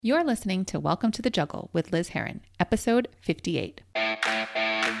You're listening to Welcome to the Juggle with Liz Heron, episode 58.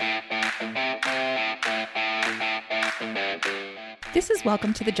 This is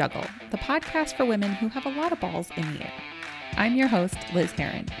Welcome to the Juggle, the podcast for women who have a lot of balls in the air. I'm your host, Liz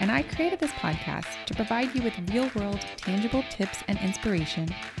Heron, and I created this podcast to provide you with real-world, tangible tips and inspiration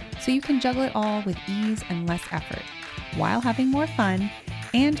so you can juggle it all with ease and less effort, while having more fun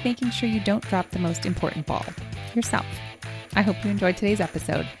and making sure you don't drop the most important ball, yourself. I hope you enjoyed today's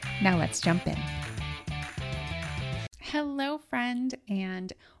episode. Now let's jump in. Hello, friend,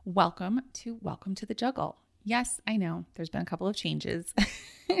 and welcome to the Juggle. Yes, I know there's been a couple of changes.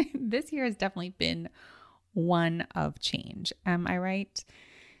 This year has definitely been one of change. Am I right?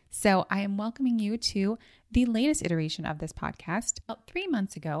 So I am welcoming you to the latest iteration of this podcast. About 3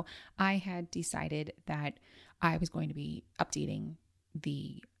 months ago, I had decided that I was going to be updating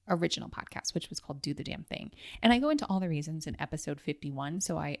the original podcast, which was called Do the Damn Thing. And I go into all the reasons in episode 51.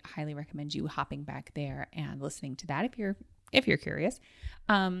 So I highly recommend you hopping back there and listening to that if you're curious.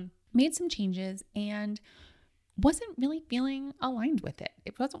 Made some changes and wasn't really feeling aligned with it.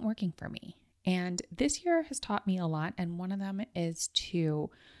 It wasn't working for me. And this year has taught me a lot. And one of them is to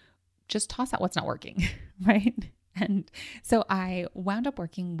just toss out what's not working, right? And so I wound up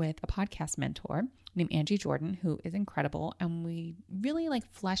working with a podcast mentor named Angie Jordan, who is incredible. And we really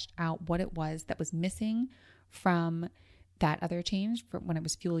fleshed out what it was that was missing from that other change from when it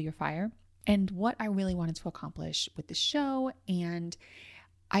was Fuel Your Fire and what I really wanted to accomplish with the show. And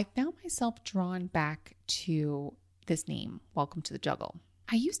I found myself drawn back to this name, Welcome to the Juggle.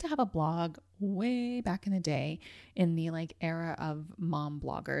 I used to have a blog way back in the day in the era of mom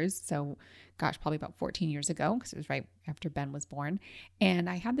bloggers. So probably about 14 years ago, because it was right after Ben was born. And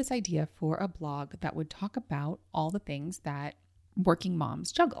I had this idea for a blog that would talk about all the things that working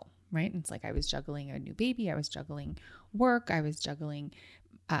moms juggle, right? And it's I was juggling a new baby. I was juggling work. I was juggling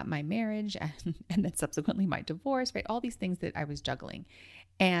my marriage and then subsequently my divorce, right? All these things that I was juggling.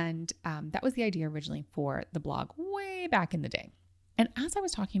 And that was the idea originally for the blog way back in the day. And as I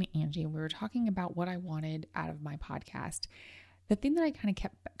was talking to Angie and we were talking about what I wanted out of my podcast, the thing that I kind of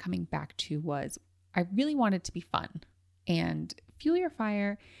kept coming back to was I really wanted to be fun. And Fuel Your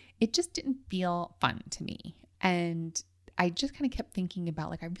Fire, it just didn't feel fun to me. And I just kind of kept thinking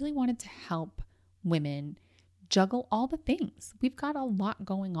about I really wanted to help women juggle all the things. We've got a lot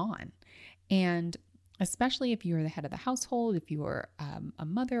going on. And especially if you're the head of the household, if you're a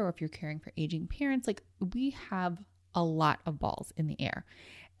mother, or if you're caring for aging parents, we have a lot of balls in the air.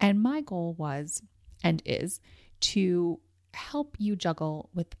 And my goal was and is to help you juggle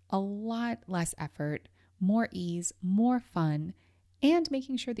with a lot less effort, more ease, more fun, and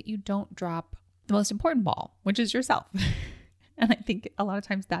making sure that you don't drop the most important ball, which is yourself. And I think a lot of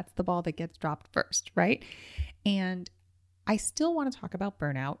times that's the ball that gets dropped first, right? And I still want to talk about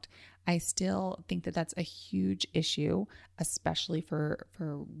burnout. I still think that that's a huge issue, especially for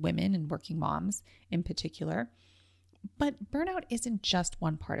women and working moms in particular. But burnout isn't just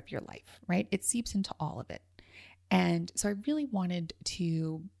one part of your life, right? It seeps into all of it. And so I really wanted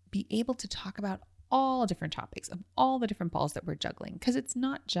to be able to talk about all different topics of all the different balls that we're juggling, because it's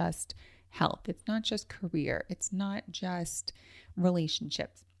not just health. It's not just career. It's not just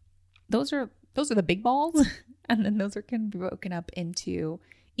relationships. Those are the big balls. And then those can be broken up into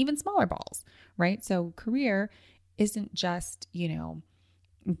even smaller balls, right? So career isn't just,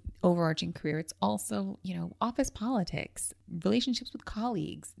 overarching career. It's also, office politics, relationships with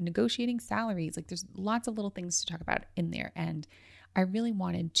colleagues, negotiating salaries. There's lots of little things to talk about in there. And I really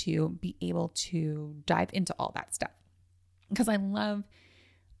wanted to be able to dive into all that stuff because I love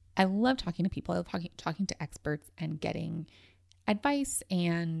talking to people. I love talking to experts and getting advice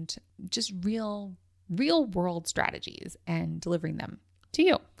and just real world strategies and delivering them to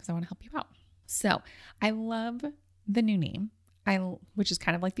you because I want to help you out. So I love the new name. Which is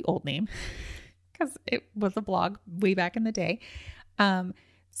kind of like the old name because it was a blog way back in the day.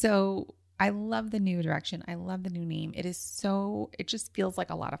 So I love the new direction. I love the new name. It just feels like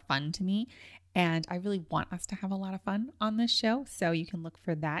a lot of fun to me. And I really want us to have a lot of fun on this show. So you can look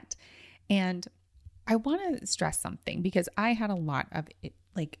for that. And I want to stress something because I had a lot of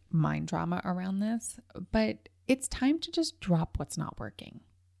mind drama around this, but it's time to just drop what's not working.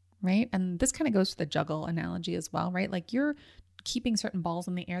 Right. And this kind of goes to the juggle analogy as well, right? You're keeping certain balls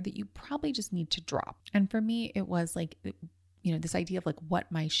in the air that you probably just need to drop. And for me, it was this idea of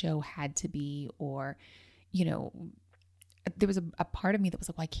what my show had to be, or, there was a part of me that was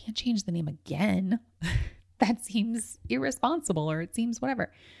well, I can't change the name again. That seems irresponsible, or it seems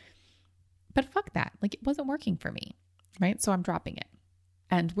whatever. But fuck that. It wasn't working for me. Right. So I'm dropping it.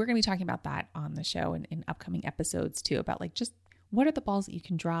 And we're going to be talking about that on the show in upcoming episodes too, about just What are the balls that you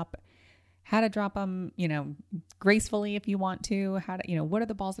can drop? How to drop them, gracefully if you want to. What are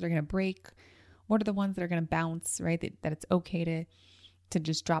the balls that are going to break? What are the ones that are going to bounce, right? That it's okay to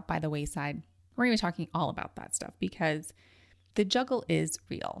just drop by the wayside. We're going to be talking all about that stuff because the juggle is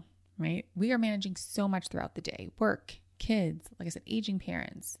real, right? We are managing so much throughout the day. Work, kids, like I said, aging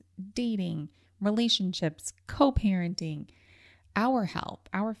parents, dating, relationships, co-parenting, our health,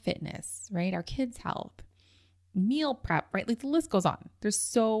 our fitness, right? Our kids' health, meal prep, right? Like the list goes on. There's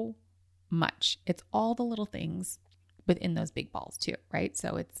so much. It's all the little things within those big balls too, right?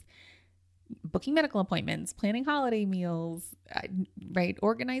 So it's booking medical appointments, planning holiday meals, right?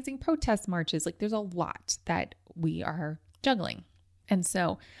 Organizing protest marches. Like there's a lot that we are juggling. And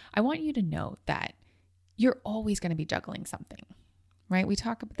so I want you to know that you're always going to be juggling something, right? We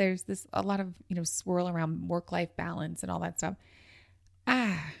talk about, there's a lot of, swirl around work-life balance and all that stuff.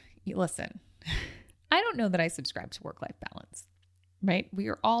 Listen, I don't know that I subscribe to work-life balance, right? We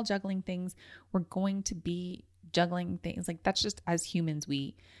are all juggling things. We're going to be juggling things. Like that's just as humans,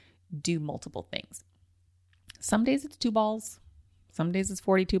 we do multiple things. Some days it's 2 balls. Some days it's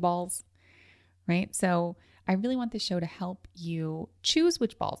 42 balls, right? So I really want this show to help you choose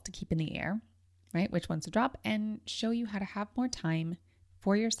which balls to keep in the air, right? Which ones to drop, and show you how to have more time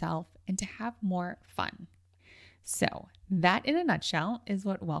for yourself and to have more fun. So that in a nutshell is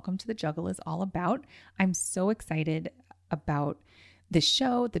what Welcome to the Juggle is all about. I'm so excited about the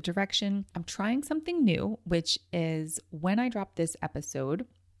show, the direction. I'm trying something new, which is when I drop this episode,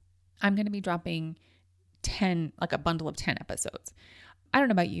 I'm going to be dropping 10, like a bundle of 10 episodes. I don't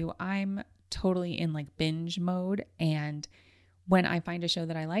know about you. I'm totally in like binge mode. And when I find a show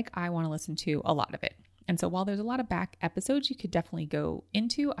that I like, I want to listen to a lot of it. And so while there's a lot of back episodes you could definitely go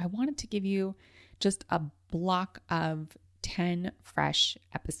into, I wanted to give you just a block of 10 fresh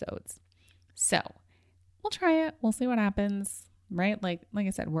episodes. So we'll try it. We'll see what happens, right? Like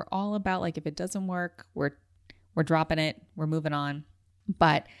I said, we're all about like, if it doesn't work, we're dropping it. We're moving on.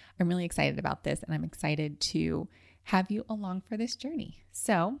 But I'm really excited about this, and I'm excited to have you along for this journey.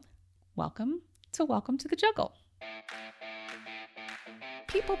 So welcome to the Juggle.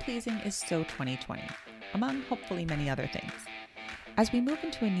 People pleasing is so 2020, among hopefully many other things. As we move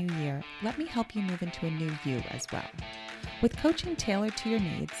into a new year, let me help you move into a new you as well. With coaching tailored to your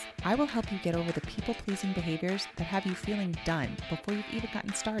needs, I will help you get over the people-pleasing behaviors that have you feeling done before you've even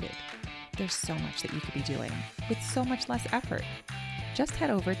gotten started. There's so much that you could be doing with so much less effort. Just head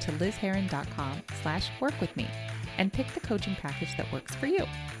over to lizheron.com/workwithme and pick the coaching package that works for you.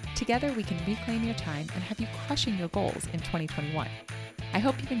 Together, we can reclaim your time and have you crushing your goals in 2021. I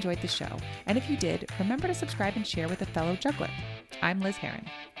hope you've enjoyed the show, and if you did, remember to subscribe and share with a fellow juggler. I'm Liz Heron.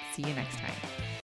 See you next time.